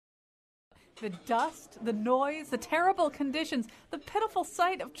The dust, the noise, the terrible conditions, the pitiful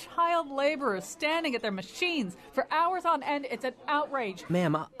sight of child laborers standing at their machines for hours on end, it's an outrage.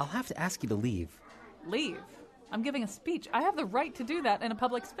 Ma'am, I'll have to ask you to leave. Leave? I'm giving a speech. I have the right to do that in a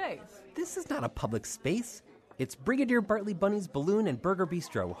public space. This is not a public space. It's Brigadier Bartley Bunny's Balloon and Burger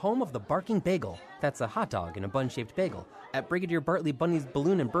Bistro, home of the Barking Bagel. That's a hot dog in a bun-shaped bagel. At Brigadier Bartley Bunny's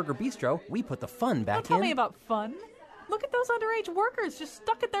Balloon and Burger Bistro, we put the fun back in. Don't tell me about fun. Look at those underage workers just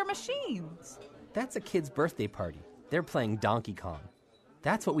stuck at their machines. That's a kid's birthday party. They're playing Donkey Kong.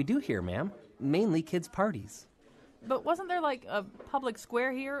 That's what we do here, ma'am. Mainly kids' parties. But wasn't there like a public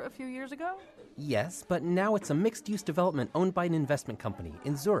square here a few years ago? Yes, but now it's a mixed-use development owned by an investment company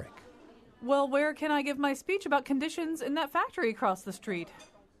in Zurich. Well, where can I give my speech about conditions in that factory across the street?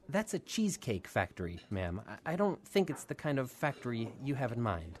 That's a cheesecake factory, ma'am. I don't think it's the kind of factory you have in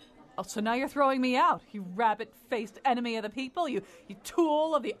mind. Oh, so now you're throwing me out, you rabbit-faced enemy of the people, you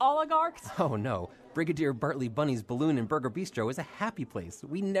tool of the oligarchs? Oh, no. Brigadier Bartley Bunny's Balloon and Burger Bistro is a happy place.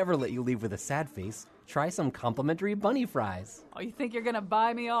 We never let you leave with a sad face. Try some complimentary bunny fries. Oh, you think you're gonna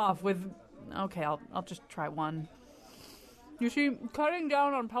buy me off with... Okay, I'll just try one. You see, cutting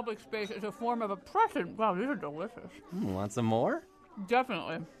down on public space is a form of oppression. Wow, these are delicious. Want some more?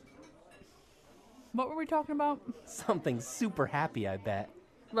 Definitely. What were we talking about? Something super happy, I bet.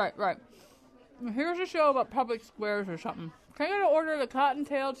 Right. Here's a show about public squares or something. Can I get an order of the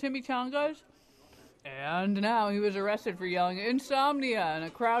cottontail chimichangas? And now he was arrested for yelling insomnia in a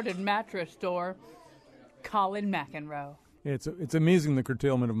crowded mattress store. Colin McEnroe. It's amazing, the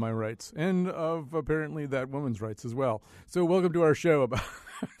curtailment of my rights and of apparently that woman's rights as well. So welcome to our show about...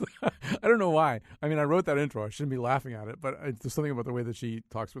 I don't know why. I mean, I wrote that intro. I shouldn't be laughing at it, but there's something about the way that she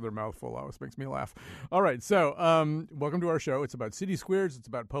talks with her mouth full always makes me laugh. All right, so welcome to our show. It's about city squares. It's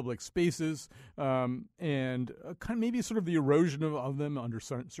about public spaces, and kind of maybe sort of the erosion of them under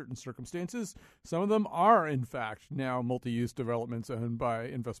certain circumstances. Some of them are, in fact, now multi-use developments owned by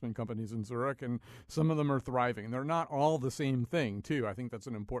investment companies in Zurich, and some of them are thriving. They're not all the same thing, too. I think that's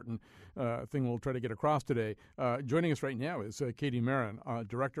an important thing we'll try to get across today. Joining us right now is Katie Marin,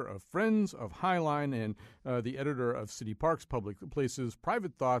 Director of Friends of Highline and the editor of City Parks, Public Places,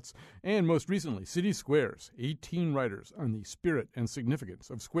 Private Thoughts, and most recently, City Squares, 18 writers on the spirit and significance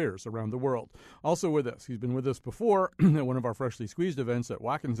of squares around the world. Also with us, he's been with us before at one of our Freshly Squeezed events at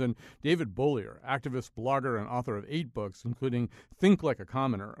Watkinson, David Bollier, activist, blogger, and author of 8 books, including Think Like a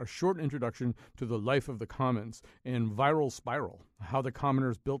Commoner, A Short Introduction to the Life of the Commons, and Viral Spiral, How the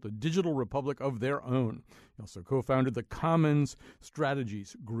Commoners Built a Digital Republic of Their Own. He also co-founded the Commons Strategies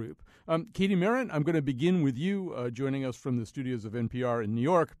Group. Katie Marin, I'm going to begin with you, joining us from the studios of NPR in New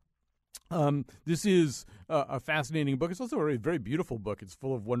York. This is a fascinating book. It's also a very beautiful book. It's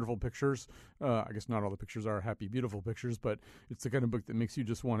full of wonderful pictures. I guess not all the pictures are happy, beautiful pictures, but it's the kind of book that makes you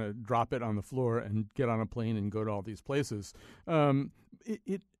just want to drop it on the floor and get on a plane and go to all these places.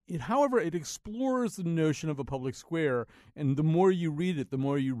 However, it explores the notion of a public square, and the more you read it, the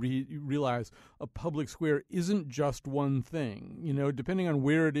more you realize a public square isn't just one thing. You know, depending on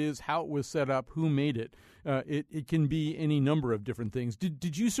where it is, how it was set up, who made it, it can be any number of different things.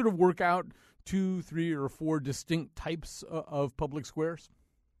 Did you sort of work out 2, 3, or 4 distinct types of public squares?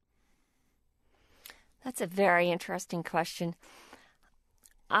 That's a very interesting question.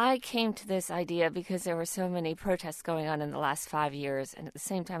 I came to this idea because there were so many protests going on in the last 5 years, and at the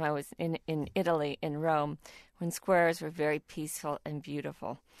same time I was in Italy, in Rome, when squares were very peaceful and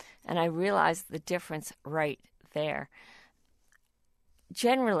beautiful. And I realized the difference right there.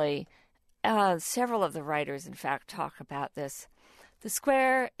 Generally, several of the writers, in fact, talk about this. The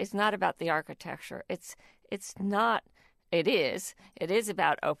square is not about the architecture. It's not... It is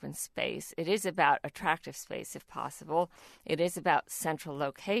about open space. It is about attractive space, if possible. It is about central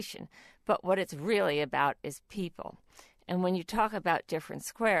location. But what it's really about is people. And when you talk about different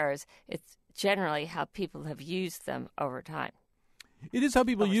squares, it's generally how people have used them over time. It is how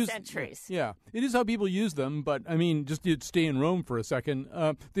people use centuries. Yeah, it is how people use them. But I mean, just to stay in Rome for a second,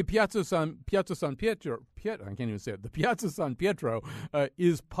 the Piazza San Pietro. I can't even say it. The Piazza San Pietro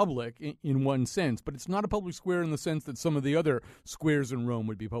is public in one sense, but it's not a public square in the sense that some of the other squares in Rome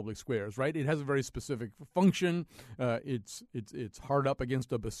would be public squares. Right? It has a very specific function. It's hard up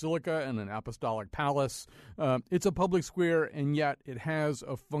against a basilica and an apostolic palace. It's a public square, and yet it has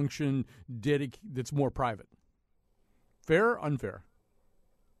a function that's more private. Fair or unfair?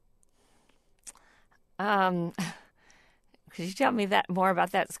 Could you tell me more about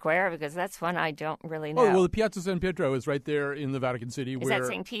that square? Because that's one I don't really know. Oh, well, the Piazza San Pietro is right there in the Vatican City. Is that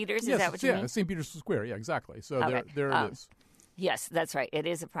St. Peter's? Yes, is that what you mean? St. Peter's Square. Yeah, exactly. So okay. there it is. Yes, that's right. It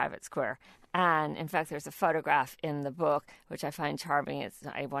is a private square. And in fact, there's a photograph in the book, which I find charming.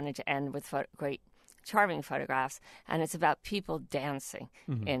 I wanted to end with great, charming photographs. And it's about people dancing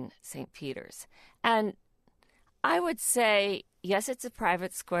in St. Peter's. And I would say, yes, it's a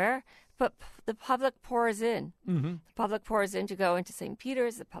private square, but the public pours in. The public pours in to go into St.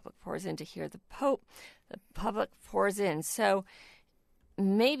 Peter's. The public pours in to hear the Pope. The public pours in. So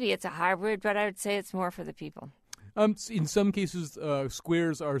maybe it's a hybrid, but I would say it's more for the people. In some cases,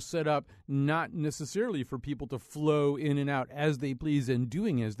 squares are set up not necessarily for people to flow in and out as they please and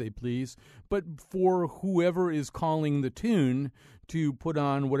doing as they please, but for whoever is calling the tune to put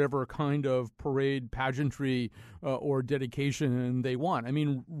on whatever kind of parade, pageantry, or dedication they want. I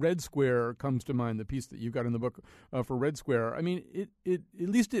mean, Red Square comes to mind, the piece that you got in the book for Red Square. I mean, it at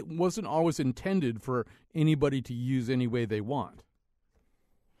least it wasn't always intended for anybody to use any way they want.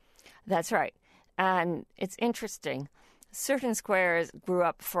 That's right. And it's interesting. Certain squares grew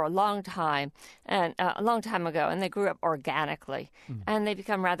up for a long time, and a long time ago, and they grew up organically, and they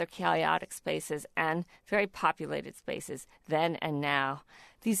become rather chaotic spaces and very populated spaces then and now.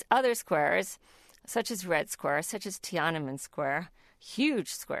 These other squares, such as Red Square, such as Tiananmen Square, huge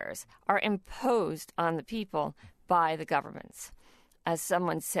squares, are imposed on the people by the governments. As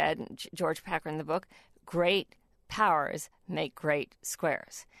someone said, George Packer in the book, great powers make great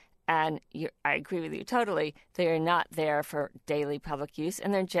squares. And I agree with you totally. They are not there for daily public use,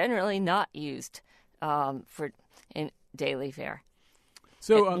 and they're generally not used in daily fare.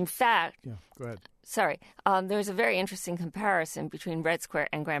 So, in fact, yeah, go ahead. Sorry, there's a very interesting comparison between Red Square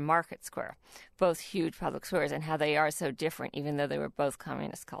and Grand Market Square, both huge public squares, and how they are so different, even though they were both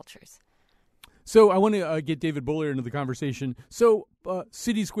communist cultures. So I want to get David Bowler into the conversation. So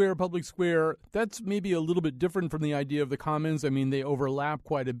City Square, Public Square, that's maybe a little bit different from the idea of the Commons. I mean, they overlap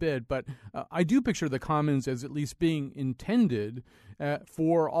quite a bit, but I do picture the Commons as at least being intended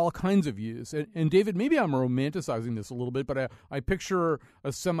for all kinds of use. And David, maybe I'm romanticizing this a little bit, but I picture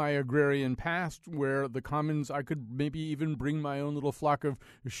a semi-agrarian past where the Commons, I could maybe even bring my own little flock of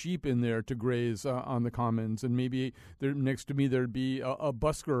sheep in there to graze on the Commons, and maybe there, next to me there'd be a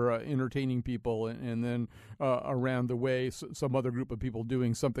busker entertaining people, and then around the way some other group of people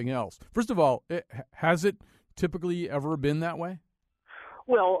doing something else. First of all, has it typically ever been that way?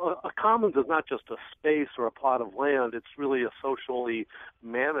 Well, a commons is not just a space or a plot of land. It's really a socially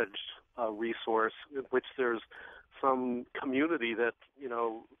managed resource in which there's some community that,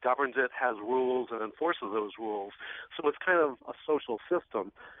 governs it, has rules, and enforces those rules. So it's kind of a social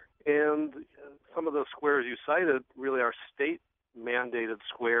system. And some of the squares you cited really are state-mandated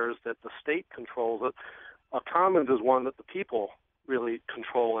squares that the state controls it. A commons is one that the people really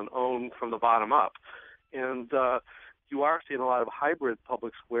control and own from the bottom up. And you are seeing a lot of hybrid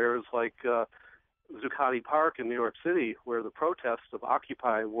public squares like Zuccotti Park in New York City, where the protests of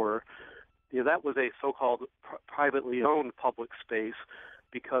Occupy were. That was a so-called privately owned public space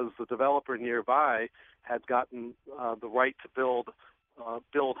because the developer nearby had gotten the right to build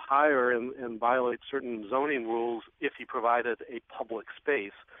higher and violate certain zoning rules if he provided a public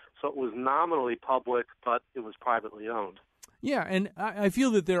space. So it was nominally public, but it was privately owned. Yeah, and I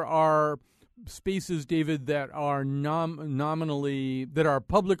feel that there are spaces, David, that are nominally that are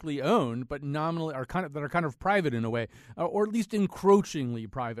publicly owned, but nominally are kind of private in a way, or at least encroachingly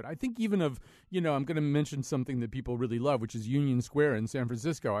private. I think even of I'm going to mention something that people really love, which is Union Square in San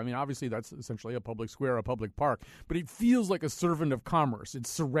Francisco. I mean, obviously that's essentially a public square, a public park, but it feels like a servant of commerce. It's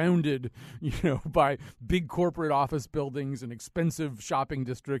surrounded, by big corporate office buildings and expensive shopping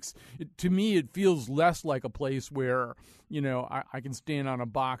districts. To me, it feels less like a place where I can stand on a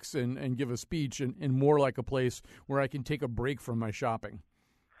box and give a speech, and more like a place where I can take a break from my shopping.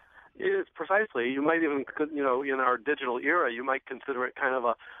 It's precisely. You might even, in our digital era, you might consider it kind of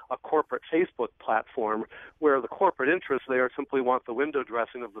a corporate Facebook platform where the corporate interests there simply want the window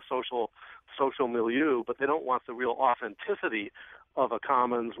dressing of the social milieu, but they don't want the real authenticity of a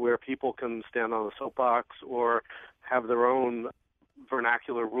commons where people can stand on a soapbox or have their own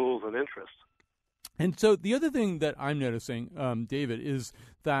vernacular rules and interests. And so the other thing that I'm noticing, David, is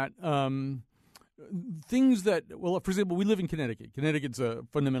that things that, for example, we live in Connecticut. Connecticut's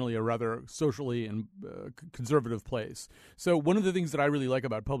fundamentally a rather socially and conservative place. So one of the things that I really like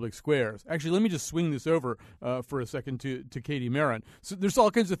about public squares, actually, let me just swing this over for a second to Katie Maron. So there's all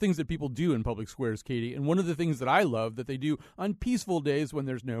kinds of things that people do in public squares, Katie. And one of the things that I love that they do on peaceful days when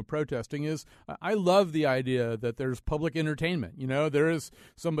there's no protesting is I love the idea that there's public entertainment. There is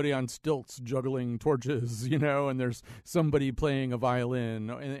somebody on stilts juggling torches, and there's somebody playing a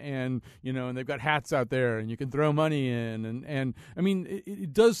violin and they've got cats out there, and you can throw money in, and I mean,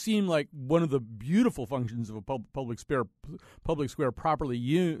 it does seem like one of the beautiful functions of a public square properly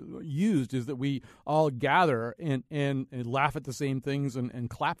used is that we all gather and laugh at the same things and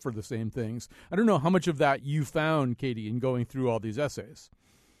clap for the same things. I don't know how much of that you found, Katie, in going through all these essays.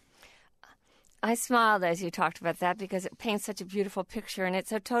 I smiled as you talked about that because it paints such a beautiful picture, and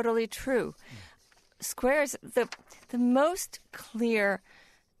it's so totally true. Squares, the most clear,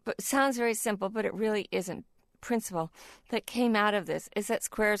 but sounds very simple, but it really isn't, principle that came out of this is that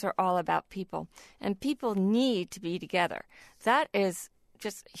squares are all about people, and people need to be together. That is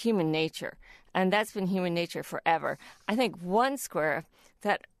just human nature, and that's been human nature forever. I think one square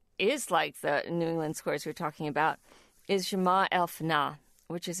that is like the New England squares we're talking about is Jama El Fna,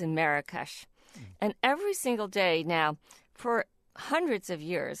 which is in Marrakesh. And every single day now, for hundreds of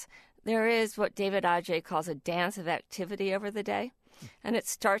years, there is what David Adjaye calls a dance of activity over the day. And it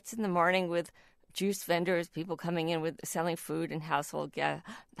starts in the morning with juice vendors, people coming in with selling food and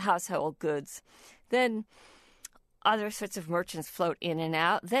household goods. Then other sorts of merchants float in and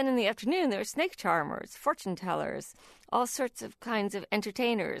out. Then in the afternoon, there are snake charmers, fortune tellers, all sorts of kinds of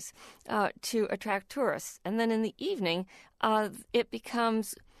entertainers to attract tourists. And then in the evening, it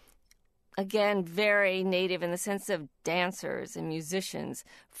becomes, again, very native in the sense of dancers and musicians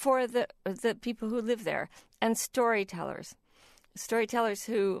for the people who live there, and storytellers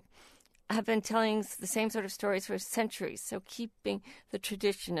who have been telling the same sort of stories for centuries, so keeping the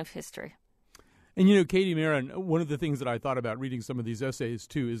tradition of history. And, you know, Katie Maron, one of the things that I thought about reading some of these essays,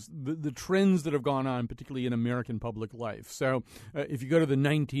 too, is the trends that have gone on, particularly in American public life. So if you go to the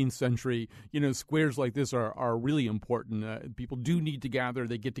 19th century, you know, squares like this are really important. People do need to gather.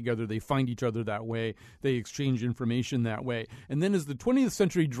 They get together. They find each other that way. They exchange information that way. And then as the 20th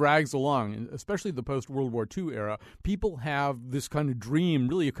century drags along, especially the post-World War II era, people have this kind of dream,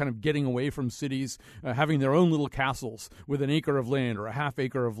 really, of kind of getting away from cities, having their own little castles with an acre of land or a half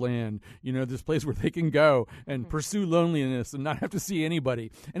acre of land, you know, this place where they can go and pursue loneliness and not have to see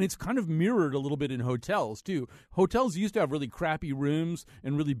anybody. And it's kind of mirrored a little bit in hotels, too. Hotels used to have really crappy rooms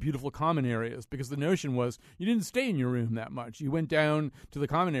and really beautiful common areas because the notion was you didn't stay in your room that much. You went down to the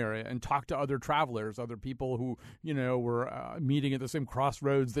common area and talked to other travelers, other people who, you know, were meeting at the same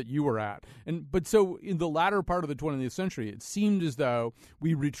crossroads that you were at. But so in the latter part of the 20th century, it seemed as though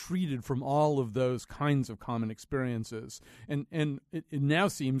we retreated from all of those kinds of common experiences. And it now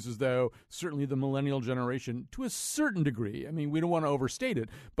seems as though certainly the millennial generation, to a certain degree, I mean, we don't want to overstate it,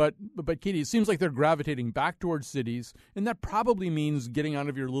 but Katie, it seems like they're gravitating back towards cities, and that probably means getting out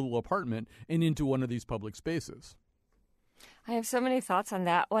of your little apartment and into one of these public spaces. I have so many thoughts on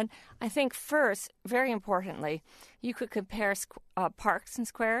that one. I think first, very importantly, you could compare parks and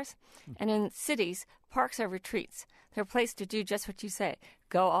squares. And in cities, parks are retreats. They're a place to do just what you say.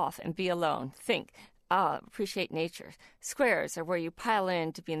 Go off and be alone. Think. Appreciate nature. Squares are where you pile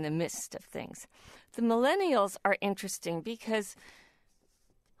in to be in the midst of things. The millennials are interesting because,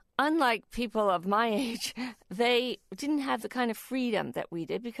 unlike people of my age, they didn't have the kind of freedom that we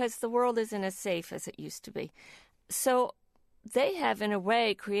did because the world isn't as safe as it used to be. So they have, in a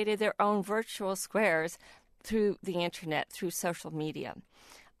way, created their own virtual squares through the internet, through social media.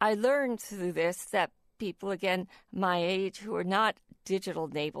 I learned through this that people, again, my age, who are not digital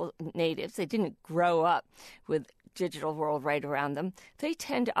natives, they didn't grow up with digital world right around them, they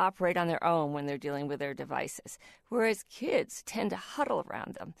tend to operate on their own when they're dealing with their devices, whereas kids tend to huddle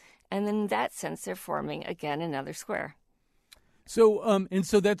around them. And in that sense, they're forming, again, another square. So, and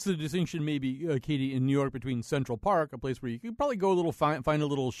so that's the distinction, maybe, Katie, in New York between Central Park, a place where you could probably go a little, find a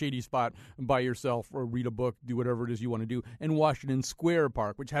little shady spot by yourself or read a book, do whatever it is you want to do, and Washington Square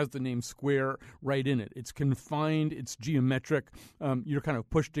Park, which has the name Square right in it. It's confined, it's geometric, you're kind of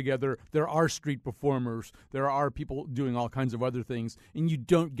pushed together. There are street performers, there are people doing all kinds of other things, and you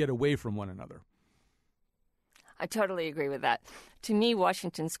don't get away from one another. I totally agree with that. To me,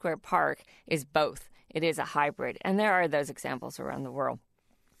 Washington Square Park is both. It is a hybrid, and there are those examples around the world.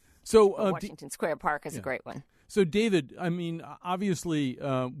 So Washington Square Park is a great one. So, David, I mean, obviously,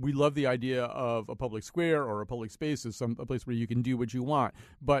 we love the idea of a public square or a public space as a place where you can do what you want.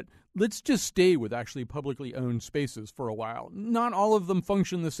 But let's just stay with actually publicly owned spaces for a while. Not all of them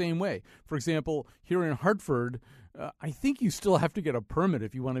function the same way. For example, here in Hartford, I think you still have to get a permit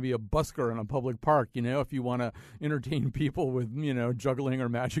if you want to be a busker in a public park, you know, if you want to entertain people with, you know, juggling or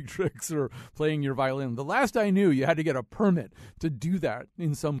magic tricks or playing your violin. The last I knew, you had to get a permit to do that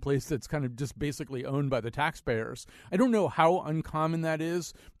in some place that's kind of just basically owned by the taxpayers. I don't know how uncommon that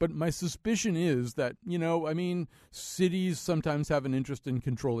is, but my suspicion is that, you know, I mean, cities sometimes have an interest in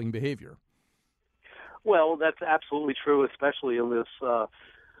controlling behavior. Well, that's absolutely true, especially in this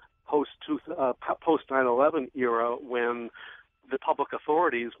post 9/11 era when the public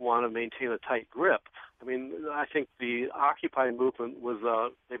authorities want to maintain a tight grip. I mean, I think the Occupy movement was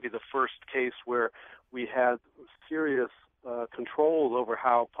maybe the first case where we had serious controls over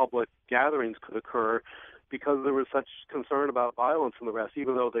how public gatherings could occur because there was such concern about violence and the rest,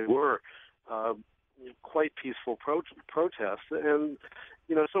 even though they were quite peaceful protests. And,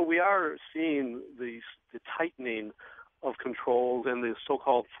 so we are seeing the tightening of controls and the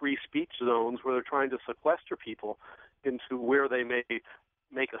so-called free speech zones where they're trying to sequester people into where they may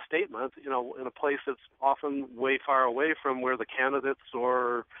make a statement, in a place that's often way far away from where the candidates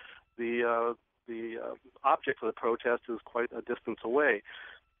or the object of the protest is quite a distance away.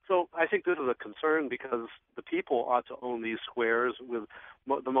 So I think this is a concern because the people ought to own these squares with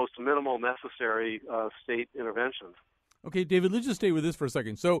the most minimal necessary state interventions. Okay, David, let's just stay with this for a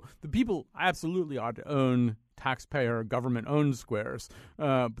second. So the people absolutely ought to own taxpayer, government-owned squares.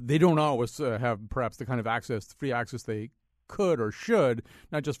 They don't always have perhaps the kind of free access they could or should,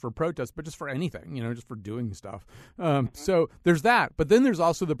 not just for protests, but just for anything, just for doing stuff. So there's that. But then there's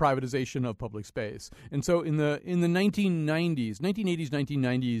also the privatization of public space. And so in the 1980s,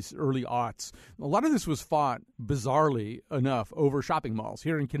 1990s, early aughts, a lot of this was fought, bizarrely enough, over shopping malls.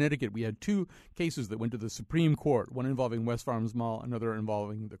 Here in Connecticut, we had two cases that went to the Supreme Court, one involving West Farms Mall, another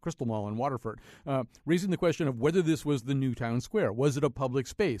involving the Crystal Mall in Waterford, raising the question of whether this was the new town square. Was it a public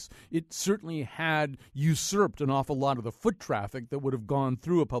space? It certainly had usurped an awful lot of the foot traffic that would have gone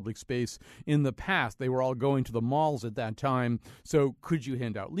through a public space in the past. They were all going to the malls at that time. So could you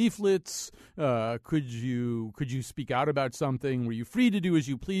hand out leaflets? Could you speak out about something? Were you free to do as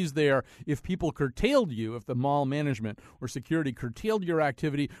you pleased there? If people curtailed you, if the mall management or security curtailed your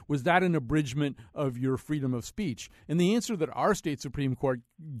activity, was that an abridgment of your freedom of speech? And the answer that our state Supreme Court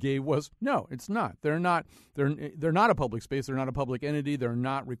gave was no, it's not. They're not a public space. They're not a public entity. They're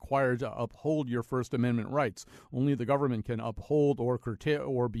not required to uphold your First Amendment rights. Only the government can uphold or curtail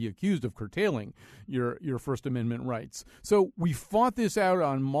or be accused of curtailing your First Amendment rights. So we fought this out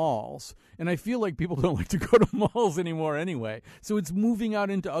on malls, and I feel like people don't like to go to malls anymore anyway. So it's moving out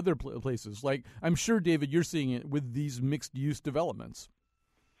into other places. Like, I'm sure, David, you're seeing it with these mixed-use developments.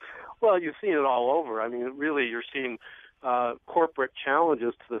 Well, you've seen it all over. I mean, really, you're seeing corporate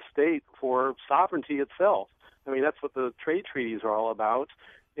challenges to the state for sovereignty itself. I mean, that's what the trade treaties are all about.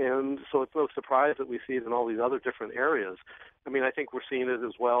 And so it's no surprise that we see it in all these other different areas. I mean, I think we're seeing it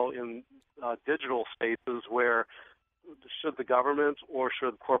as well in digital spaces where should the government or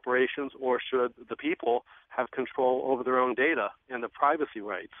should corporations or should the people have control over their own data and their privacy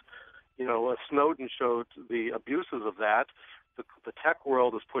rights? Snowden showed the abuses of that. The tech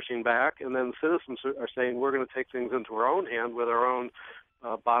world is pushing back, and then citizens are saying we're going to take things into our own hand with our own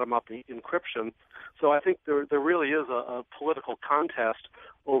bottom-up encryption. So I think there really is a political contest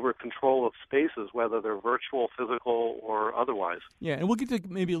over control of spaces, whether they're virtual, physical, or otherwise. Yeah, and we'll get to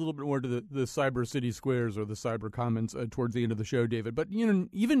maybe a little bit more to the cyber city squares or the cyber commons towards the end of the show, David. But,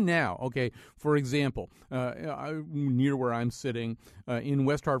 even now, okay, for example, near where I'm sitting, in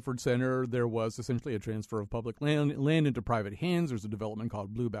West Hartford Center, there was essentially a transfer of public land into private hands. There's a development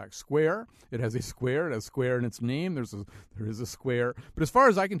called Blueback Square. It has a square. It has square in its name. There is a square. But as far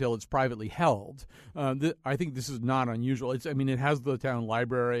as I can tell, it's privately held. I think this is not unusual. It has the town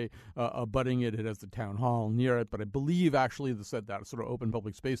library abutting it. It has the town hall near it. But I believe actually that sort of open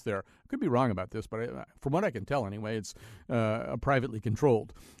public space there. I could be wrong about this, but from what I can tell anyway, it's privately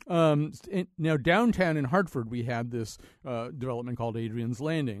controlled. Now, downtown in Hartford, we had this development called Adrian's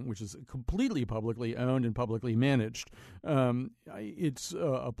Landing, which is completely publicly owned and publicly managed. It's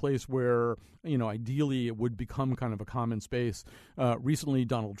a place where, ideally it would become kind of a common space. Recently,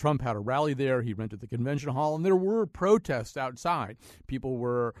 Donald Trump had a rally there. He rented the convention hall, and there were protests outside. People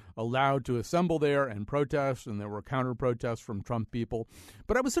were allowed to assemble there and protest, and there were counter-protests from Trump people.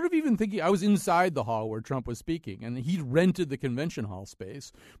 But I was sort of even thinking, I was inside the hall where Trump was speaking, and he'd rented the convention hall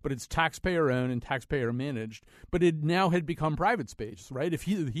space, but it's taxpayer-owned and taxpayer-managed, but it now had become private space, right? If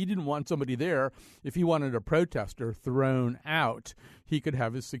he didn't want somebody there, if he wanted a protester thrown out, he could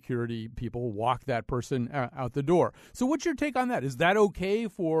have his security people walk that person out the door. So what's your take on that? Is that okay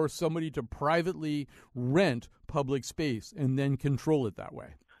for somebody to privately rent public space and then control it that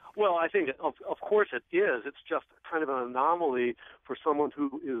way? Well, I think, of course it is. It's just kind of an anomaly for someone who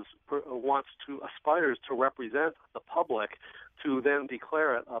aspires to represent the public to then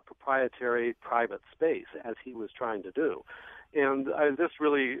declare it a proprietary private space, as he was trying to do. And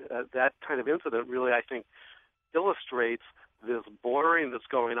that kind of incident really, I think, illustrates this blurring that's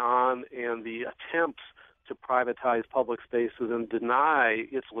going on and the attempts to privatize public spaces and deny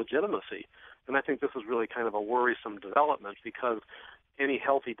its legitimacy. And I think this is really kind of a worrisome development because any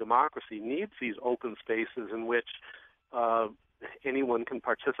healthy democracy needs these open spaces in which anyone can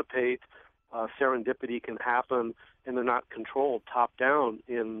participate, serendipity can happen, and they're not controlled top-down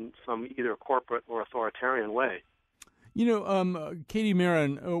in some either corporate or authoritarian way. Katie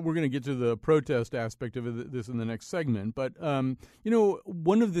Marin, we're going to get to the protest aspect of this in the next segment, but,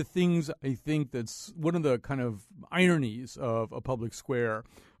 one of the things I think that's one of the kind of ironies of a public square,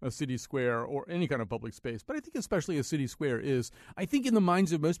 a city square, or any kind of public space, but I think especially a city square is, I think in the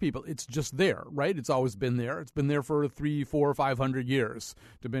minds of most people, it's just there, right? It's always been there. It's been there for 300, 400, 500 years,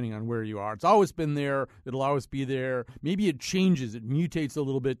 depending on where you are. It's always been there. It'll always be there. Maybe it changes. It mutates a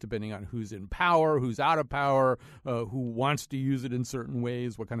little bit depending on who's in power, who's out of power, who wants to use it in certain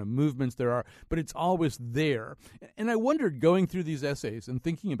ways, what kind of movements there are, but it's always there. And I wondered, going through these essays and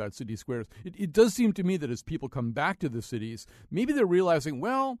thinking about city squares, it does seem to me that as people come back to the cities, maybe they're realizing,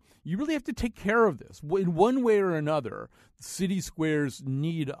 well, you really have to take care of this. In one way or another, city squares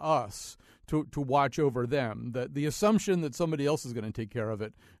need us to watch over them. That the assumption that somebody else is going to take care of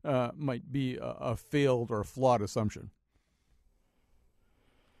it might be a failed or a flawed assumption.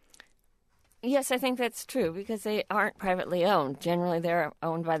 Yes, I think that's true because they aren't privately owned. Generally, they're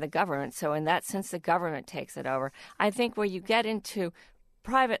owned by the government. So in that sense, the government takes it over. I think where you get into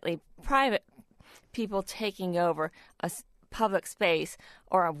private people taking over a public space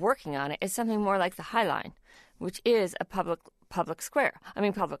or are working on it is something more like the High Line, which is a public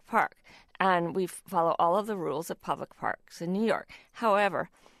park. And we follow all of the rules of public parks in New York. However,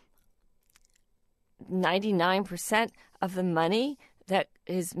 99% of the money that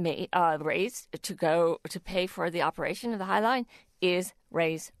is raised to pay for the operation of the High Line is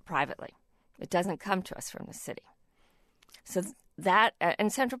raised privately. It doesn't come to us from the city. So that,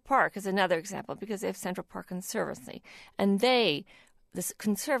 and Central Park is another example because they have Central Park Conservancy. And this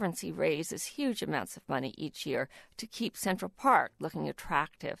Conservancy raises huge amounts of money each year to keep Central Park looking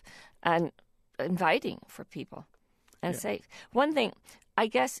attractive and inviting for people and safe. One thing, I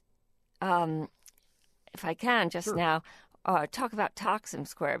guess, if I can just now, talk about Taksim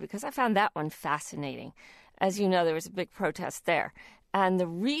Square because I found that one fascinating. As you know, there was a big protest there. And the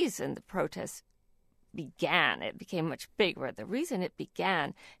reason the protest began, it became much bigger. The reason it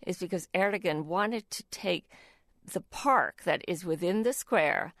began is because Erdogan wanted to take the park that is within the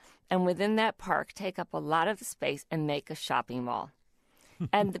square and within that park take up a lot of the space and make a shopping mall.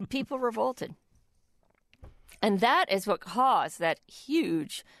 And the people revolted. And that is what caused that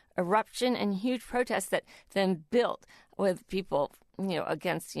huge eruption and huge protest that then built with people,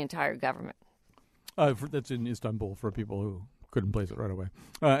 against the entire government. That's in Istanbul for people who couldn't place it right away.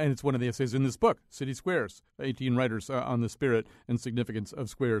 And it's one of the essays in this book, City Squares, 18 writers on the spirit and significance of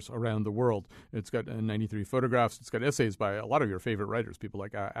squares around the world. It's got 93 photographs. It's got essays by a lot of your favorite writers, people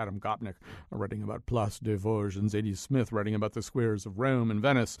like Adam Gopnik writing about Place des Vosges, and Zadie Smith writing about the squares of Rome and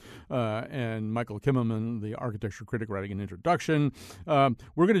Venice, and Michael Kimmelman, the architecture critic, writing an introduction. We're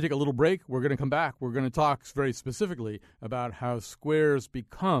going to take a little break. We're going to come back. We're going to talk very specifically about how squares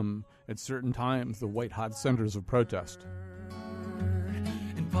become, at certain times, the white-hot centers of protest.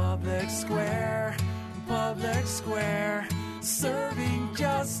 Public square, serving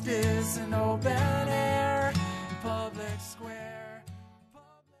justice in open air. Public square.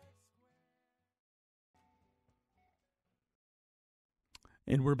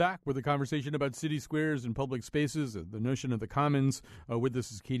 And we're back with a conversation about city squares and public spaces, the notion of the commons. With us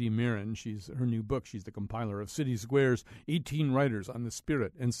is Katie Marin. Her new book. She's the compiler of City Squares, 18 writers on the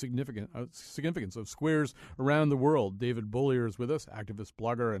spirit and significance of squares around the world. David Bollier is with us, activist,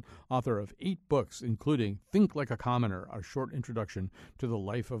 blogger, and author of 8 books, including Think Like a Commoner, a short introduction to the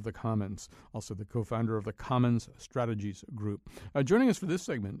life of the commons. Also the co-founder of the Commons Strategies Group. Joining us for this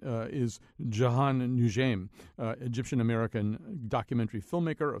segment is Jahan Noujaim, Egyptian-American documentary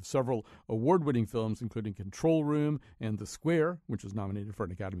filmmaker of several award-winning films, including Control Room and The Square, which was nominated for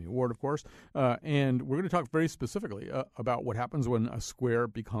an Academy Award, of course. And we're going to talk very specifically about what happens when a square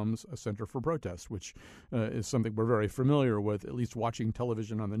becomes a center for protest, which is something we're very familiar with, at least watching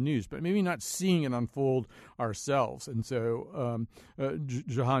television on the news, but maybe not seeing it unfold ourselves. And so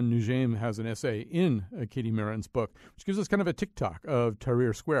Jahan Noujaim has an essay in Katie Marin's book, which gives us kind of a TikTok of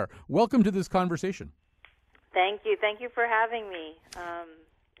Tahrir Square. Welcome to this conversation. Thank you. Thank you for having me.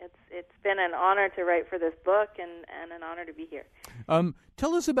 It's been an honor to write for this book and an honor to be here.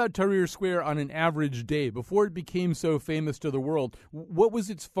 Tell us about Tahrir Square on an average day. Before it became so famous to the world, what was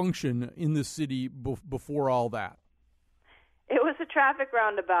its function in the city before all that? It was a traffic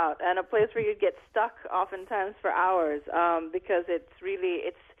roundabout and a place where you'd get stuck oftentimes for hours because it's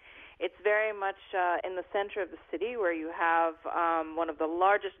It's very much in the center of the city, where you have one of the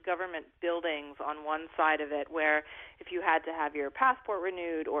largest government buildings on one side of it, where if you had to have your passport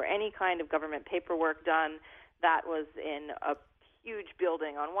renewed or any kind of government paperwork done, that was in a huge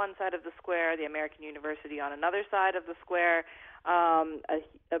building on one side of the square, the American University on another side of the square,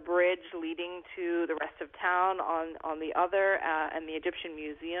 a bridge leading to the rest of town on the other, and the Egyptian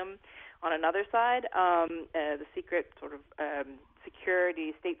Museum on another side, the secret sort of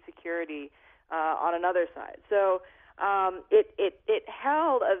state security on another side. So it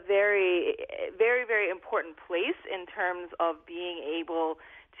held a very, very, very important place in terms of being able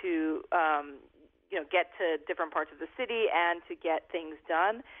to get to different parts of the city and to get things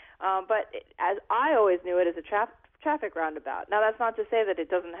done. But as I always knew it as a traffic roundabout. Now, that's not to say that it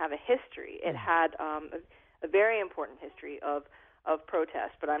doesn't have a history. It had a very important history of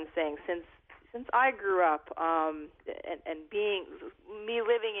protest. But I'm saying since I grew up and being me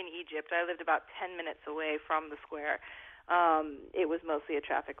living in Egypt, I lived about 10 minutes away from the square. It was mostly a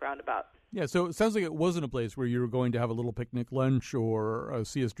traffic roundabout. Yeah, so it sounds like it wasn't a place where you were going to have a little picnic lunch or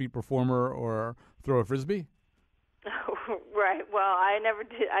see a street performer or throw a frisbee. Right. Well, I never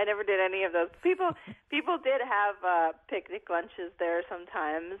did any of those. People did have picnic lunches there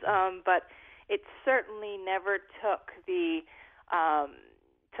sometimes, but it certainly never took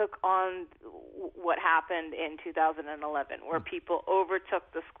on what happened in 2011, where people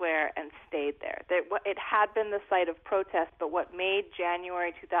overtook the square and stayed there. It had been the site of protest, but what made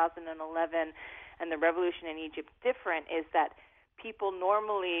January 2011 and the revolution in Egypt different is that people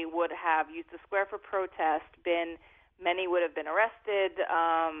normally would have used the square for protest, many would have been arrested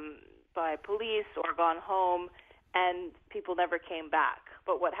by police or gone home, and people never came back.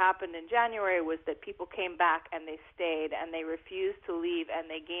 But what happened in January was that people came back and they stayed and they refused to leave, and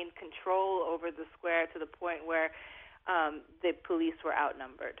they gained control over the square to the point where the police were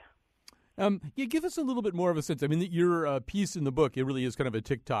outnumbered. Give us a little bit more of a sense. I mean, your piece in the book, it really is kind of a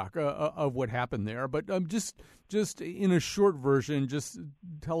tick-tock of what happened there. But just in a short version, just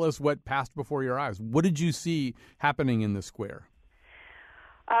tell us what passed before your eyes. What did you see happening in the square?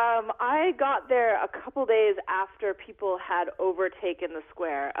 I got there a couple days after people had overtaken the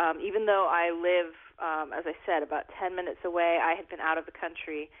square. Even though I live, as I said, about 10 minutes away, I had been out of the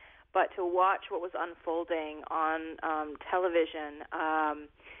country. But to watch what was unfolding on television,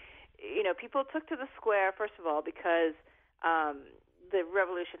 people took to the square, first of all, because the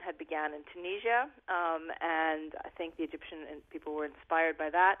revolution had begun in Tunisia, and I think the Egyptian people were inspired by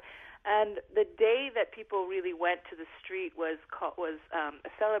that. And the day that people really went to the street was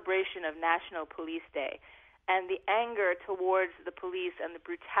a celebration of National Police Day. And the anger towards the police and the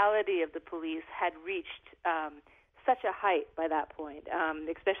brutality of the police had reached such a height by that point,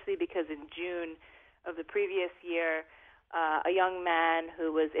 especially because in June of the previous year, a young man who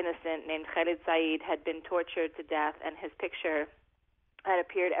was innocent named Khalid Said had been tortured to death, and his picture had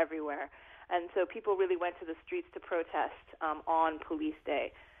appeared everywhere. And so people really went to the streets to protest on Police Day.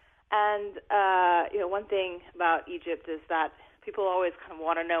 And, one thing about Egypt is that people always kind of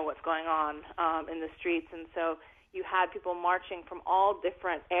want to know what's going on in the streets. And so you had people marching from all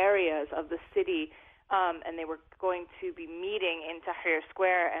different areas of the city, and they were going to be meeting in Tahrir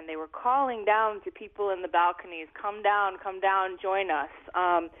Square, and they were calling down to people in the balconies, come down, join us,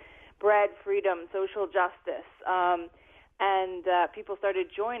 bread, freedom, social justice. And people started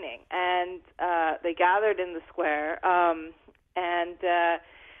joining, and they gathered in the square, and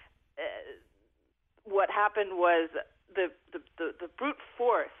what happened was the brute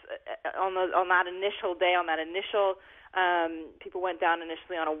force on that initial day, people went down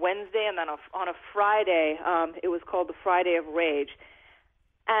initially on a Wednesday, and then on a Friday. It was called the Friday of Rage.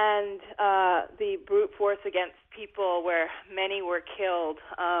 And the brute force against people, where many were killed,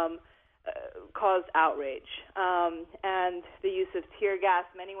 caused outrage. And the use of tear gas,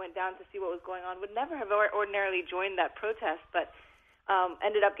 many went down to see what was going on, would never have ordinarily joined that protest, but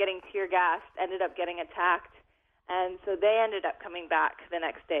ended up getting tear gassed, ended up getting attacked. And so they ended up coming back the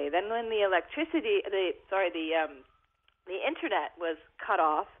next day. Then when the internet was cut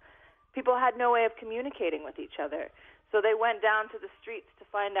off, people had no way of communicating with each other. So they went down to the streets to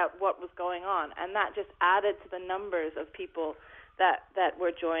find out what was going on, and that just added to the numbers of people that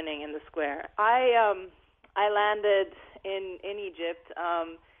were joining in the square. I landed in Egypt,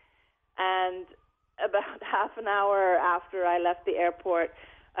 and about half an hour after I left the airport,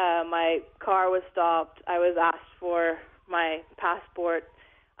 my car was stopped. I was asked for my passport.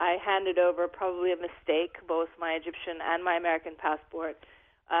 I handed over, probably a mistake, both my Egyptian and my American passport,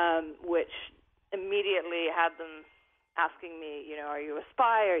 which immediately had them asking me, are you a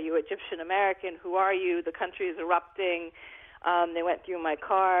spy? Are you Egyptian American? Who are you? The country is erupting. They went through my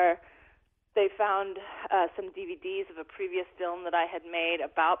car. They found some DVDs of a previous film that I had made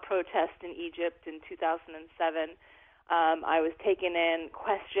about protest in Egypt in 2007. I was taken in,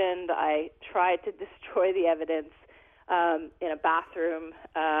 questioned. I tried to destroy the evidence in a bathroom.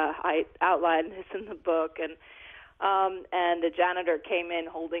 I outlined this in the book, and the janitor came in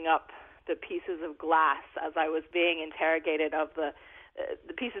holding up the pieces of glass as I was being interrogated of the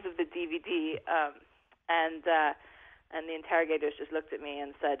pieces of the DVD, and the interrogators just looked at me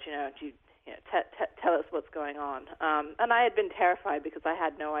and said, tell us what's going on. And I had been terrified because I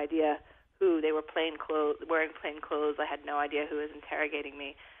had no idea who they were wearing plain clothes. I had no idea who was interrogating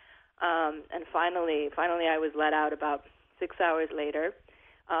me. And finally, I was let out about 6 hours later.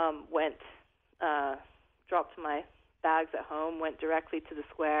 Dropped my bags at home, went directly to the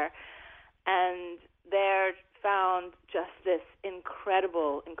square, and there found just this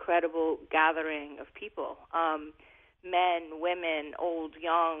incredible gathering of people. Men, women, old,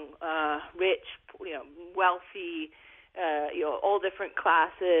 young, rich, wealthy, all different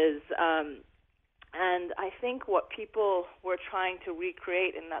classes. And I think what people were trying to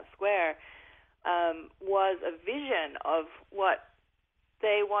recreate in that square was a vision of what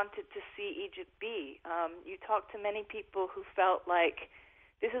they wanted to see Egypt be. You talk to many people who felt like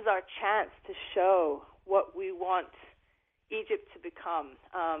this is our chance to show what we want Egypt to become.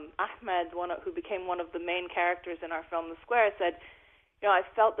 Ahmed, who became one of the main characters in our film The Square, said, I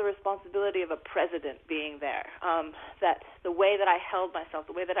felt the responsibility of a president being there, that the way that I held myself,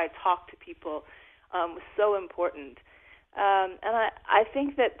 the way that I talked to people was so important. And I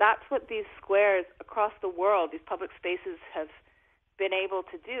think that that's what these squares across the world, these public spaces, have been able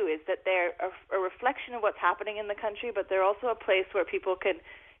to do, is that they're a reflection of what's happening in the country, but they're also a place where people can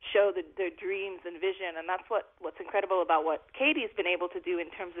show their dreams and vision. And that's what's incredible about what Katie's been able to do in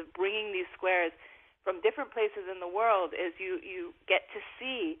terms of bringing these squares from different places in the world, is you get to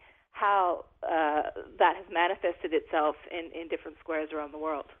see how that has manifested itself in different squares around the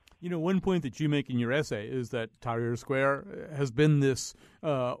world. One point that you make in your essay is that Tahrir Square has been this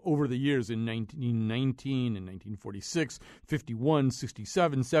over the years in 1919 and 1946, 51,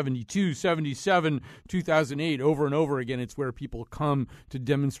 67, 72, 77, 2008, over and over again. It's where people come to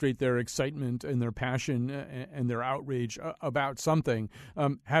demonstrate their excitement and their passion and their outrage about something.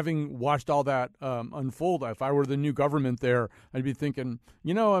 Having watched all that unfold, if I were the new government there, I'd be thinking,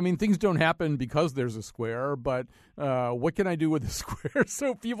 things don't happen because there's a square, but what can I do with the square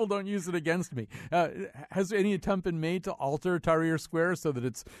so people don't use it against me? Has any attempt been made to alter Tahrir Square so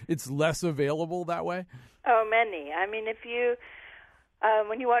that it's less available that way? Oh, many. I mean, if you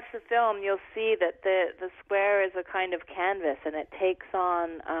when you watch the film, you'll see that the square is a kind of canvas, and it takes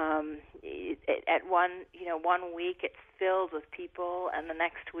on at one week it's filled with people, and the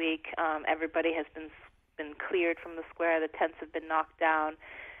next week everybody has been cleared from the square. The tents have been knocked down.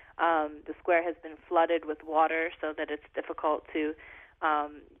 The square has been flooded with water so that it's difficult to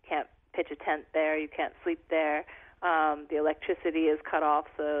you can't pitch a tent there, you can't sleep there. The electricity is cut off,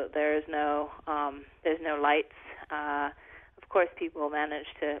 so there's no lights. Of course, people manage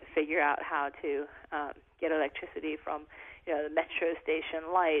to figure out how to get electricity from the metro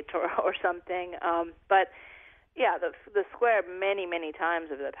station light or something. But yeah, the square many times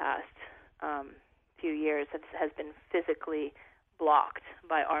over the past few years has been physically blocked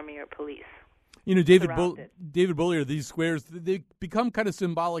by army or police. David Bollier, these squares, they become kind of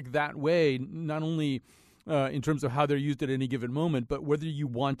symbolic that way, not only in terms of how they're used at any given moment, but whether you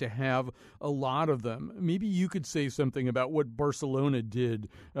want to have a lot of them. Maybe you could say something about what Barcelona did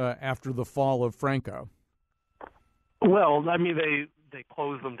after the fall of Franco. Well, I mean, they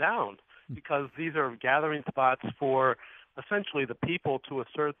closed them down because these are gathering spots for essentially the people to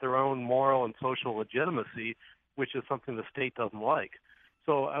assert their own moral and social legitimacy, which is something the state doesn't like.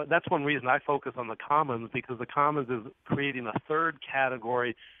 So that's one reason I focus on the commons, because the commons is creating a third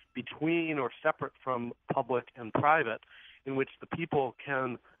category between or separate from public and private, in which the people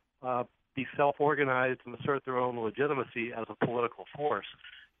can be self-organized and assert their own legitimacy as a political force.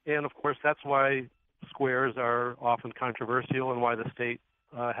 And, of course, that's why squares are often controversial and why the state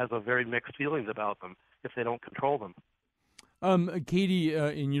has a very mixed feelings about them if they don't control them. Katie,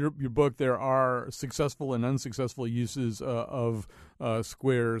 in your book, there are successful and unsuccessful uses of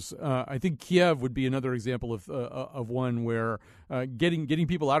squares. I think Kiev would be another example of one where getting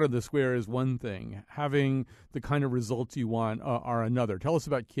people out of the square is one thing. Having the kind of results you want are another. Tell us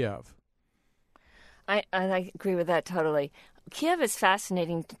about Kiev. I agree with that totally. Kiev is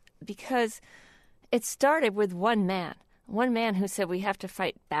fascinating because it started with one man who said we have to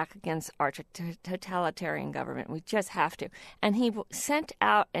fight back against our totalitarian government. We just have to. And he sent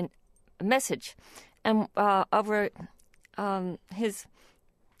out a message, and over his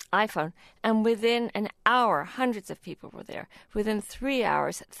iPhone, and within an hour, hundreds of people were there. Within 3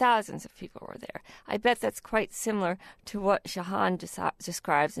 hours, thousands of people were there. I bet that's quite similar to what Jahan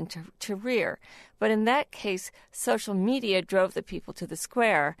describes in Tahrir. But in that case, social media drove the people to the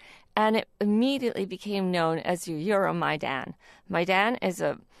square, and it immediately became known as Euromaidan. Maidan is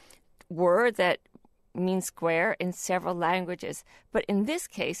a word that means square in several languages, but in this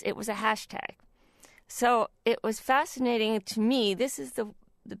case, it was a hashtag. So it was fascinating to me. This is the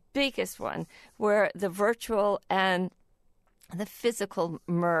biggest one, where the virtual and the physical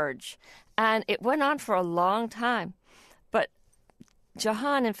merge. And it went on for a long time. But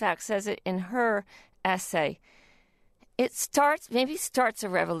Jahan, in fact, says it in her essay. It maybe starts a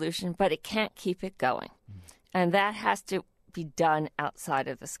revolution, but it can't keep it going. And that has to be done outside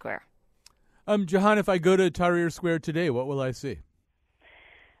of the square. Jahan, if I go to Tahrir Square today, what will I see?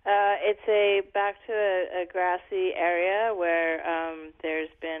 It's back to a grassy area where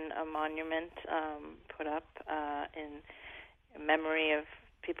there's been a monument put up in memory of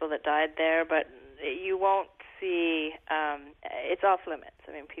people that died there, but you won't see. It's off limits.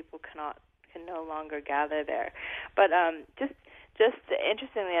 I mean, people can no longer gather there. But just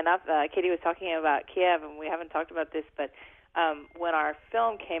interestingly enough, Katie was talking about Kiev, and we haven't talked about this, but when our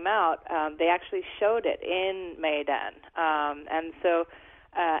film came out, they actually showed it in Maidan, and so.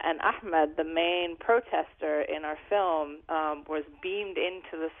 And Ahmed, the main protester in our film, was beamed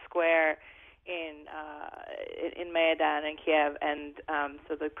into the square in Maidan in Kiev, and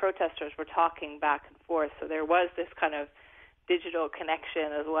so the protesters were talking back and forth. So there was this kind of digital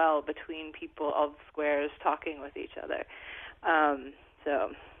connection as well between people of squares talking with each other.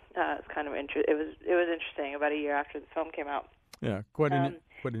 So it's kind of it was interesting. About a year after the film came out. Yeah, quite an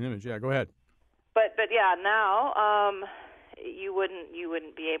image. Yeah, go ahead. But yeah, now. You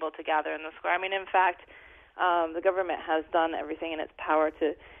wouldn't be able to gather in the square. I mean, in fact, the government has done everything in its power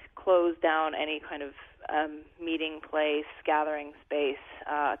to close down any kind of meeting place, gathering space,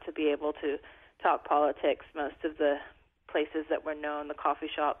 to be able to talk politics. Most of the places that were known, the coffee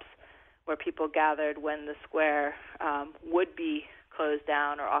shops where people gathered when the square would be closed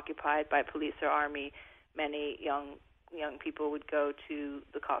down or occupied by police or army, many young people would go to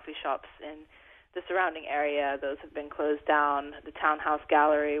the coffee shops in the surrounding area. Those have been closed down. The Townhouse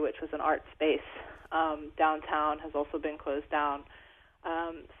Gallery, which was an art space downtown, has also been closed down.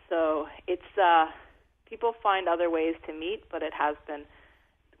 So it's people find other ways to meet, but it has been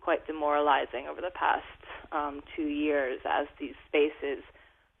quite demoralizing over the past 2 years as these spaces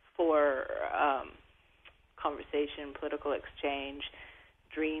for conversation, political exchange,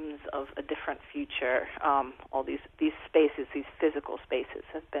 dreams of a different future, all these spaces, these physical spaces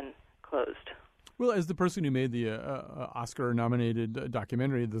have been closed. Well, as the person who made the Oscar-nominated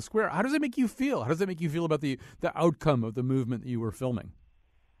documentary, The Square, how does it make you feel? How does that make you feel about the outcome of the movement that you were filming?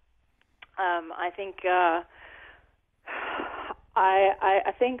 I think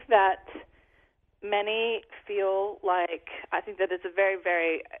I think that many feel like I think that it's a very,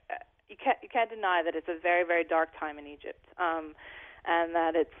 very you can't deny that it's a very, very dark time in Egypt, and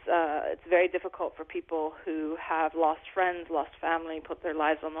that it's very difficult for people who have lost friends, lost family, put their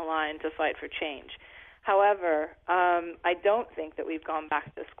lives on the line to fight for change. However, I don't think that we've gone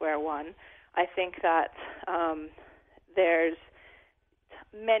back to square one. I think that there's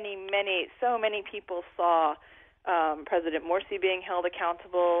so many people saw President Morsi being held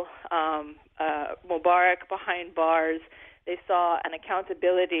accountable, Mubarak behind bars. They saw an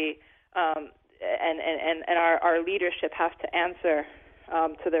accountability, and our leadership have to answer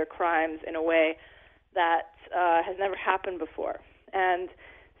to their crimes in a way that has never happened before. And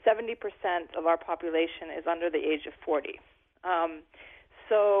 70% of our population is under the age of 40.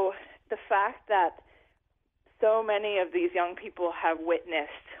 So the fact that so many of these young people have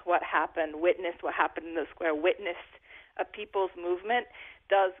witnessed what happened in the square, witnessed a people's movement,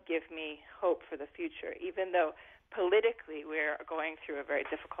 does give me hope for the future, even though politically we're going through a very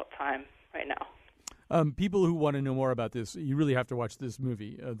difficult time right now. People who want to know more about this, you really have to watch this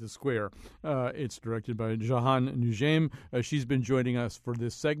movie, The Square. It's directed by Jahan Noujaim. She's been joining us for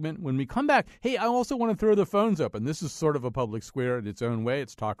this segment. When we come back, hey, I also want to throw the phones open. This is sort of a public square in its own way.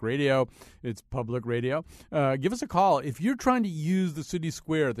 It's talk radio. It's public radio. Give us a call. If you're trying to use the city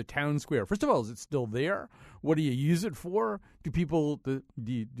square, the town square, first of all, is it still there? What do you use it for?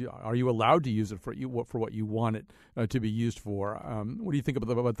 Are you allowed to use it for what you want it to be used for? What do you think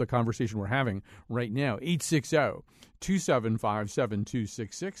about the conversation we're having right now?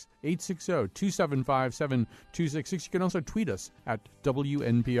 860-275-7266, 860-275-7266. You can also tweet us at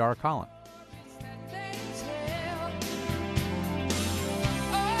WNPR Colin.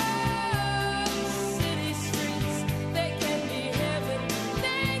 City streets, they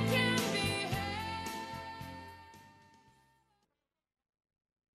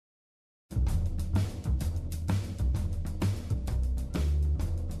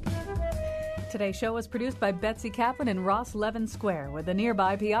Today's show was produced by Betsy Kaplan in Ross Levin Square with the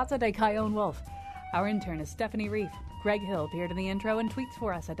nearby Piazza de Cayenne Wolf. Our intern is Stephanie Reef. Greg Hill appeared in the intro and tweets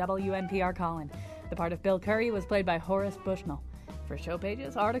for us at WNPR Colin. The part of Bill Curry was played by Horace Bushnell. For show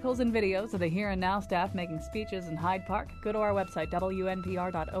pages, articles, and videos of the Here and Now staff making speeches in Hyde Park, go to our website,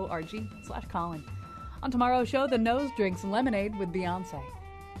 wnpr.org/Colin. On tomorrow's show, The Nose drinks lemonade with Beyonce.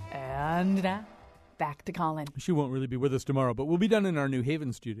 And now, back to Colin. She won't really be with us tomorrow, but we'll be done in our New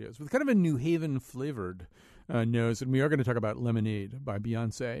Haven studios with kind of a New Haven flavored nose, and we are going to talk about Lemonade by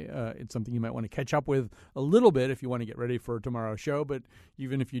Beyonce. It's something you might want to catch up with a little bit if you want to get ready for tomorrow's show, but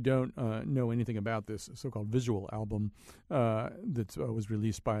even if you don't know anything about this so-called visual album that was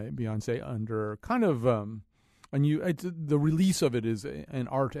released by Beyonce under kind of... the release of it is an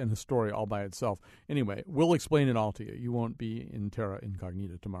art and a story all by itself. Anyway, we'll explain it all to you. You won't be in terra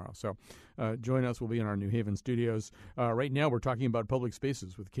incognita tomorrow. So join us. We'll be in our New Haven studios. Right now we're talking about public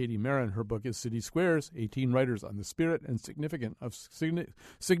spaces with Katie Marin. Her book is City Squares, 18 Writers on the Spirit and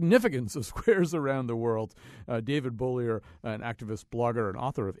Significance of Squares Around the World. David Bollier, an activist, blogger, and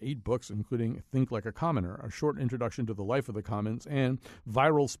author of 8 books, including Think Like a Commoner, A Short Introduction to the Life of the Commons, and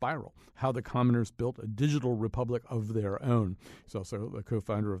Viral Spiral, How the Commoners Built a Digital Republic of Their Own. He's also the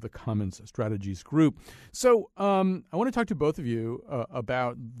co-founder of the Commons Strategies Group. So I want to talk to both of you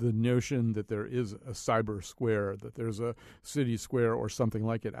about the notion that there is a cyber square, that there's a city square or something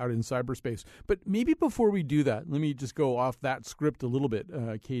like it out in cyberspace. But maybe before we do that, let me just go off that script a little bit,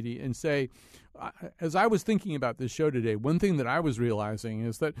 Katie, and say, as I was thinking about this show today, one thing that I was realizing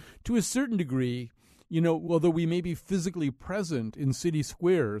is that to a certain degree, although we may be physically present in city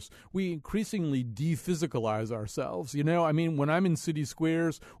squares, we increasingly de-physicalize ourselves. I mean, when I'm in city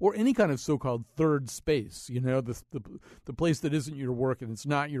squares or any kind of so-called third space, the place that isn't your work and it's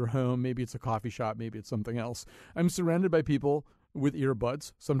not your home, maybe it's a coffee shop, maybe it's something else, I'm surrounded by people with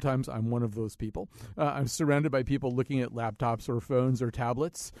earbuds. Sometimes I'm one of those people. I'm surrounded by people looking at laptops or phones or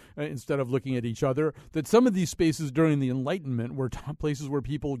tablets instead of looking at each other. That some of these spaces during the Enlightenment were places where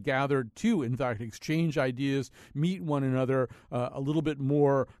people gathered to, in fact, exchange ideas, meet one another, a little bit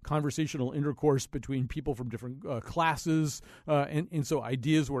more conversational intercourse between people from different classes, and so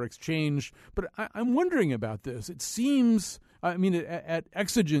ideas were exchanged. But I'm wondering about this. It seems... I mean, at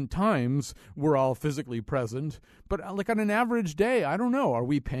exigent times, we're all physically present, but like on an average day, I don't know, are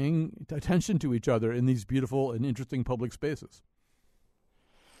we paying attention to each other in these beautiful and interesting public spaces?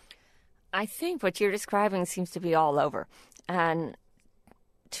 I think what you're describing seems to be all over. And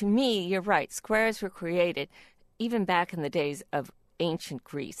to me, you're right. Squares were created even back in the days of ancient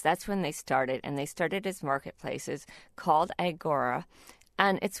Greece. That's when they started, and they started as marketplaces called agora.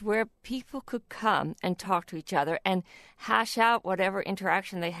 And it's where people could come and talk to each other and hash out whatever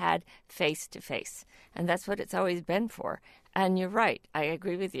interaction they had face to face. And that's what it's always been for. And you're right. I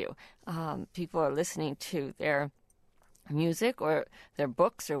agree with you. People are listening to their music or their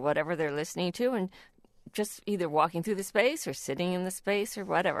books or whatever they're listening to and just either walking through the space or sitting in the space or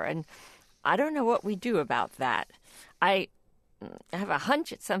whatever. And I don't know what we do about that. I have a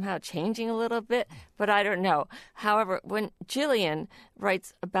hunch it's somehow changing a little bit, but I don't know. However, when Jillian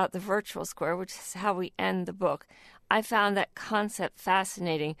writes about the virtual square, which is how we end the book, I found that concept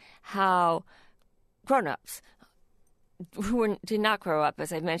fascinating, how grown-ups who did not grow up,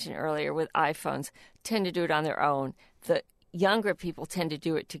 as I mentioned earlier, with iPhones, tend to do it on their own. The younger people tend to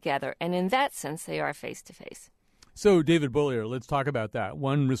do it together, and in that sense, they are face-to-face. So, David Bollier, let's talk about that.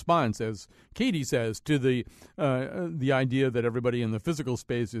 One response, as Katie says, to the idea that everybody in the physical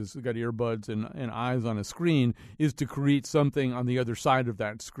space has got earbuds and eyes on a screen is to create something on the other side of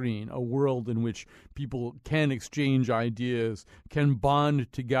that screen, a world in which people can exchange ideas, can bond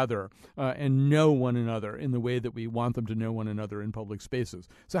together, and know one another in the way that we want them to know one another in public spaces.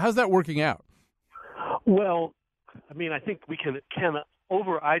 So how's that working out? Well, I mean, I think we can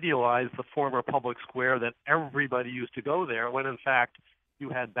over-idealize the former public square that everybody used to go there, when in fact you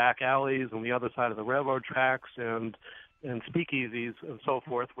had back alleys on the other side of the railroad tracks and speakeasies and so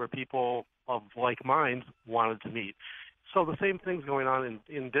forth where people of like minds wanted to meet. So the same thing's going on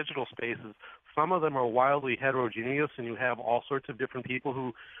in digital spaces. Some of them are wildly heterogeneous and you have all sorts of different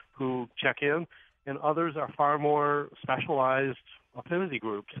people who check in, and others are far more specialized affinity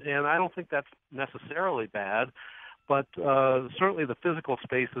groups. And I don't think that's necessarily bad. But certainly the physical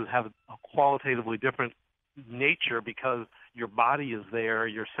spaces have a qualitatively different nature because your body is there,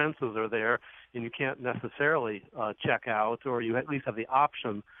 your senses are there, and you can't necessarily check out, or you at least have the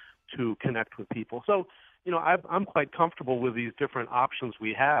option to connect with people. So, I'm quite comfortable with these different options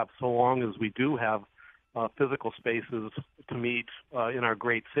we have, so long as we do have physical spaces to meet in our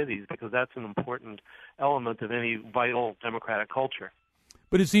great cities, because that's an important element of any vital democratic culture.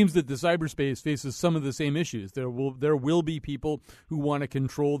 But it seems that the cyberspace faces some of the same issues. There will be people who want to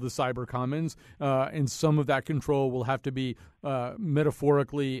control the cyber commons, and some of that control will have to be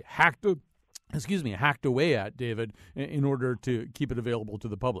metaphorically hacked away at, David, in order to keep it available to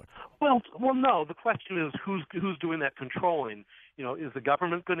the public. Well, no. The question is who's doing that controlling. Is the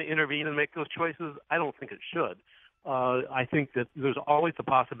government going to intervene and make those choices? I don't think it should. I think that there's always the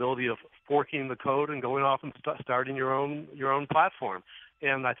possibility of forking the code and going off and starting your own platform,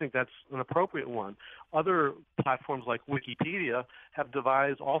 and I think that's an appropriate one. Other platforms like Wikipedia have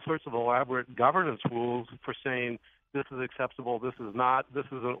devised all sorts of elaborate governance rules for saying this is acceptable, this is not, this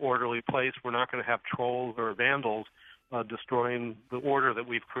is an orderly place, we're not going to have trolls or vandals destroying the order that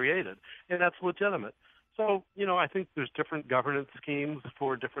we've created, and that's legitimate. So, I think there's different governance schemes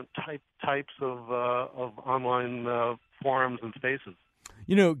for different types of online forums and spaces.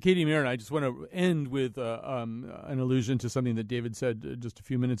 Katie Marin, I just want to end with an allusion to something that David said just a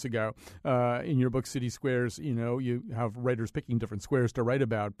few minutes ago. In your book, City Squares, you have writers picking different squares to write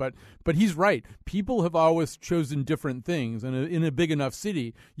about. But he's right. People have always chosen different things. And in a big enough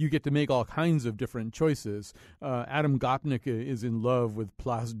city, you get to make all kinds of different choices. Adam Gopnik is in love with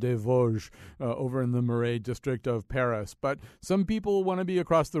Place des Vosges over in the Marais district of Paris. But some people want to be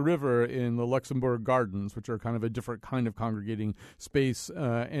across the river in the Luxembourg Gardens, which are kind of a different kind of congregating space.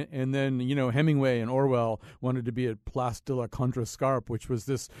 And then, Hemingway and Orwell wanted to be at Place de la Contrescarpe, which was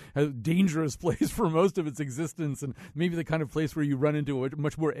this dangerous place for most of its existence, and maybe the kind of place where you run into a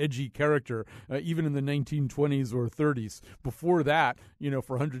much more edgy character, even in the 1920s or 30s. Before that,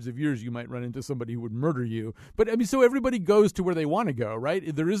 for hundreds of years, you might run into somebody who would murder you. But, so everybody goes to where they want to go,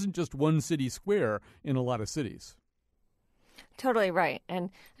 right? There isn't just one city square in a lot of cities. Totally right. And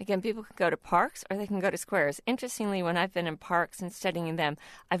again, people can go to parks or they can go to squares. Interestingly, when I've been in parks and studying them,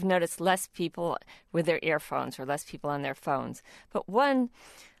 I've noticed less people with their earphones or less people on their phones. But one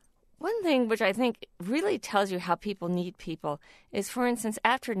thing which I think really tells you how people need people is, for instance,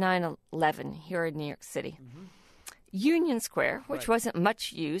 after 9/11 here in New York City, Union Square, which wasn't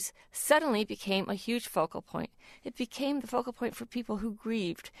much used, suddenly became a huge focal point. It became the focal point for people who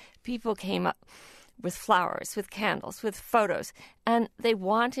grieved. People came up with flowers, with candles, with photos, and they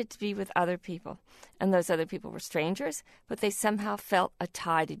wanted to be with other people. And those other people were strangers, but they somehow felt a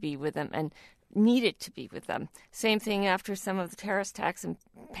tie to be with them and needed to be with them. Same thing after some of the terrorist attacks in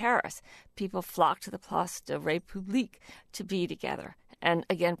Paris. People flocked to the Place de la République to be together and,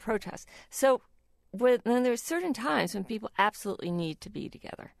 again, protest. So then there's certain times when people absolutely need to be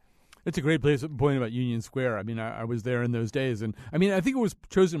together. It's a great point about Union Square. I mean, I was there in those days. And I mean, I think it was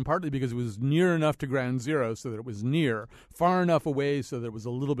chosen partly because it was near enough to Ground Zero so that it was near, far enough away so that it was a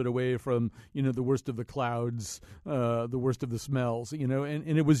little bit away from, the worst of the clouds, the worst of the smells, and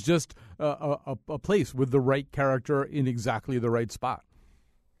it was just a place with the right character in exactly the right spot.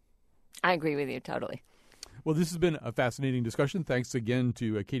 I agree with you totally. Well, this has been a fascinating discussion. Thanks again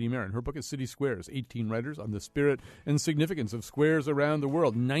to Katie Marin. Her book is City Squares, 18 writers on the spirit and significance of squares around the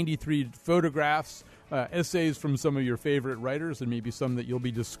world. 93 photographs, essays from some of your favorite writers, and maybe some that you'll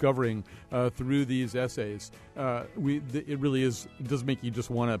be discovering through these essays. It really is. It does make you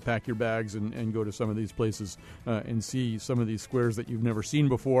just want to pack your bags and go to some of these places and see some of these squares that you've never seen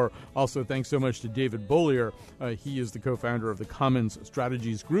before. Also, thanks so much to David Bollier. He is the co-founder of the Commons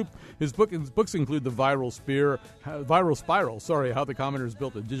Strategies Group. His books include The Viral Spiral, How the Commoners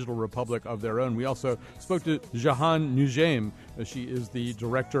Built a Digital Republic of Their Own. We also spoke to Jahan Noujaim. She is the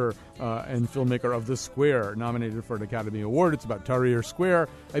director and filmmaker of The Square, nominated for an Academy Award. It's about Tahrir Square.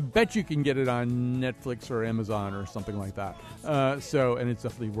 I bet you can get it on Netflix or Amazon or something like that. And it's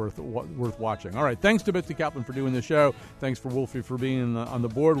definitely worth watching. All right, thanks to Betsy Kaplan for doing the show. Thanks for Wolfie for being on the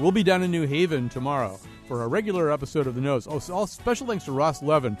board. We'll be down in New Haven tomorrow for a regular episode of The Nose. All special thanks to Ross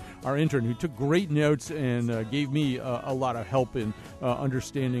Levin, our intern, who took great notes and gave me a lot of help in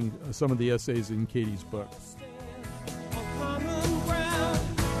understanding some of the essays in Katie's book.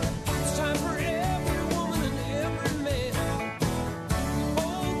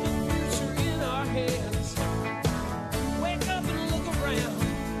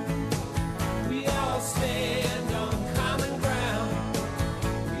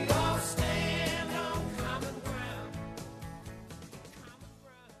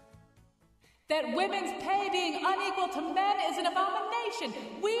 That women's pay being unequal to men is an abomination.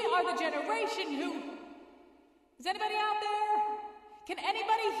 We are the generation who... Is anybody out there? Can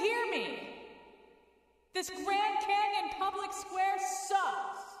anybody hear me? This Grand Canyon public square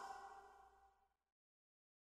sucks.